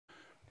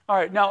All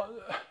right, now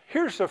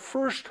here's the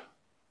first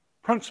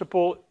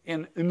principle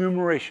in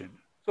enumeration.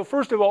 So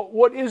first of all,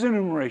 what is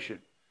enumeration?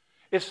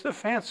 It's the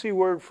fancy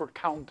word for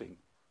counting.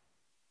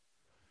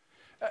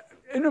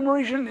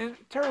 Enumeration is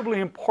terribly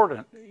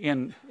important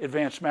in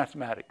advanced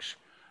mathematics.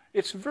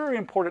 It's very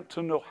important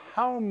to know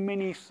how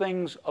many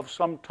things of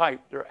some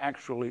type there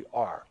actually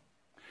are.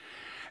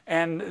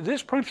 And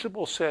this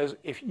principle says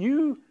if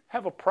you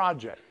have a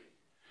project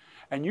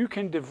and you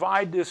can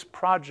divide this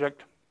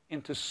project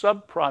into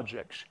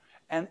sub-projects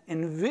and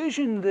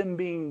envision them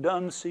being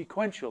done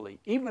sequentially,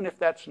 even if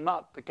that's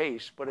not the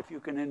case, but if you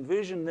can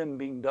envision them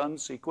being done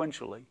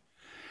sequentially,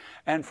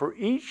 and for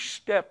each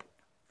step,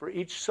 for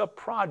each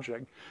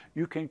sub-project,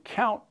 you can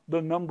count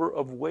the number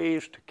of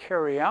ways to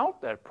carry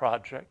out that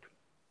project.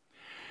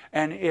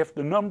 And if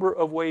the number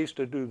of ways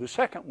to do the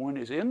second one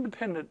is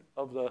independent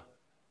of the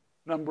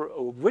number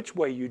of which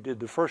way you did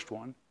the first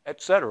one,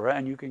 etc.,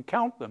 and you can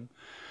count them,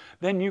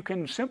 then you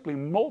can simply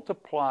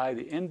multiply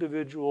the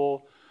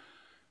individual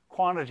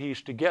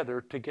quantities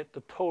together to get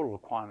the total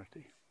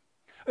quantity.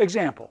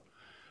 Example,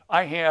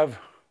 I have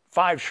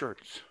 5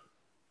 shirts.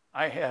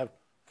 I have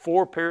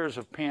 4 pairs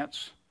of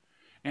pants,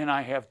 and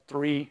I have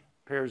 3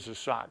 pairs of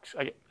socks.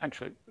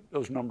 Actually,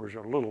 those numbers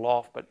are a little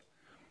off, but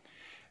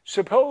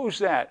suppose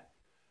that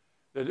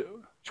the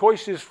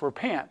choices for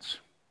pants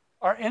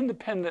are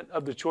independent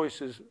of the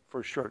choices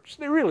for shirts.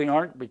 They really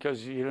aren't,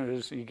 because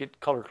you get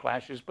color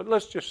clashes, but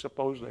let's just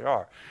suppose they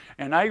are.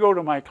 And I go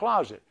to my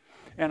closet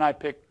and I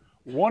pick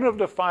one of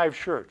the 5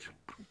 shirts.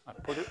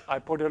 I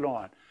put it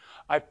on.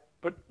 I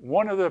put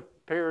one of the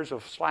pairs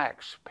of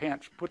slacks,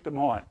 pants, put them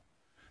on.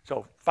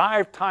 So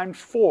 5 times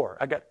 4.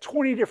 I got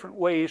 20 different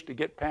ways to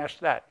get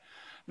past that.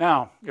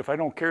 Now, if I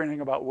don't care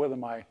anything about whether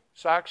my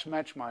socks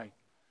match my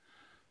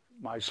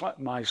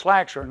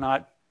slacks or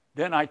not,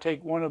 then I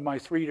take one of my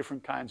 3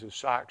 different kinds of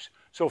socks.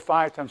 So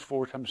 5 times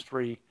 4 times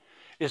 3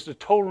 is the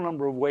total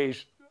number of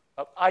ways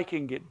I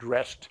can get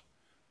dressed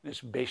in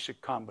this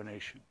basic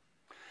combination.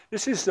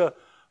 This is the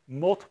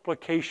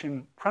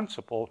multiplication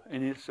principle,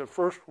 and it's the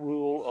first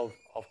rule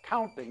of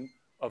counting,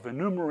 of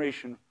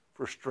enumeration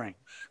for strings.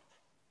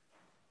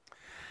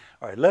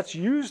 All right, let's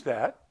use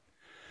that.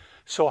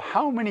 So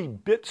how many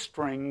bit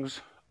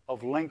strings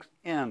of length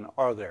n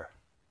are there?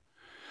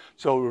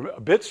 So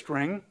a bit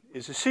string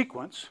is a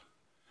sequence.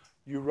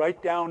 You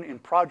write down in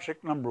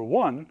project number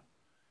 1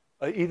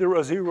 either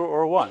a 0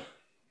 or a 1.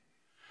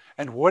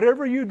 And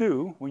whatever you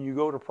do when you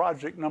go to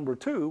project number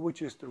 2,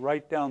 which is to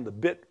write down the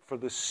bit for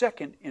the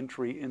second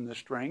entry in the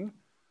string,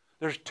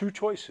 there's 2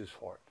 choices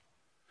for it.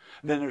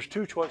 Then there's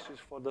 2 choices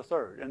for the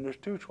third, and there's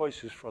 2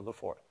 choices for the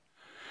fourth.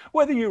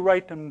 Whether you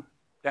write them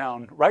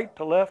down right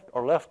to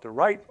left to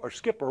right or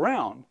skip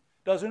around,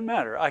 doesn't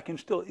matter. I can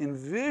still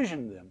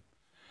envision them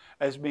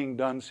as being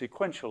done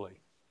sequentially.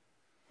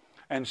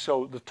 And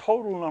so the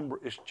total number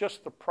is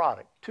just the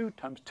product, 2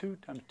 times 2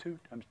 times 2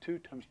 times 2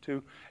 times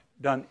 2,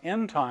 done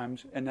n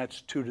times, and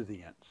that's 2 to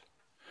the nth.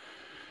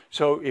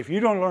 So if you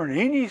don't learn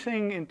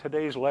anything in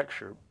today's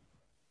lecture,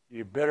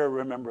 you better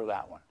remember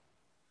that one.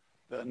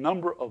 The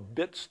number of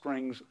bit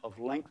strings of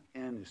length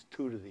n is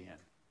 2 to the n.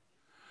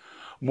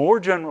 More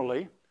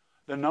generally,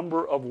 the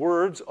number of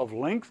words of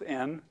length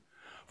n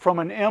from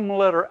an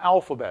m-letter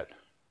alphabet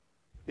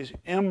is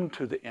m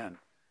to the n,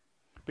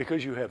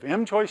 because you have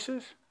m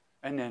choices,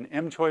 and then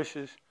m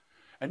choices,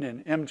 and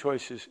then m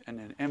choices, and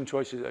then m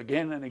choices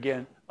again and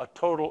again, a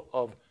total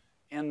of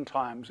n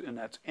times, and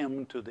that's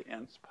m to the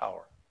nth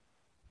power.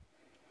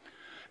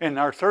 In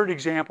our third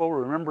example,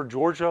 remember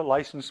Georgia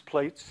license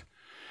plates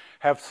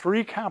have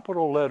 3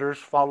 capital letters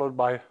followed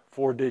by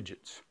 4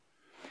 digits.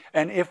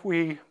 And if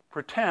we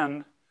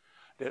pretend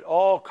that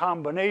all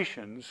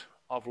combinations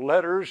of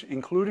letters,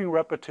 including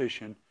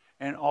repetition,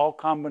 and all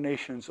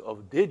combinations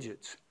of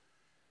digits,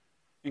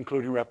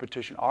 including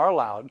repetition, are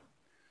allowed,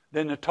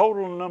 then the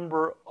total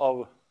number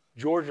of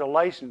Georgia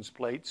license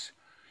plates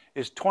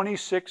is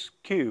 26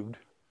 cubed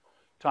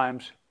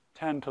times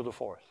 10 to the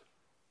 4th.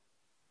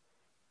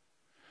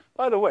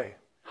 By the way,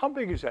 how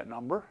big is that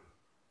number?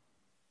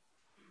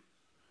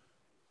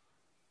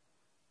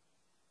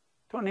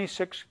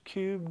 26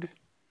 cubed,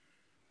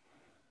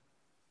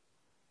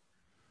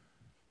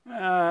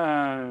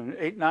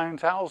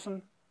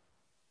 9,000.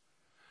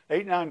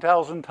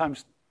 9,000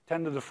 times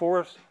 10 to the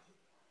 4th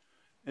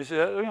is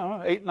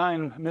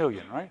 9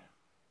 million, right?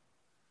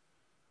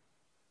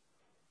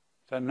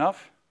 Is that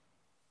enough?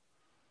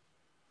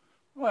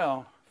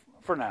 Well,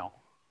 for now.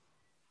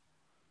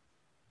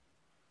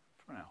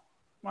 For now.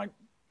 Might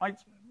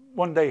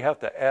one day have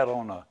to add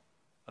on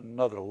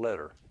another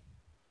letter.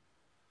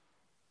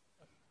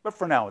 But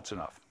for now, it's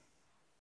enough.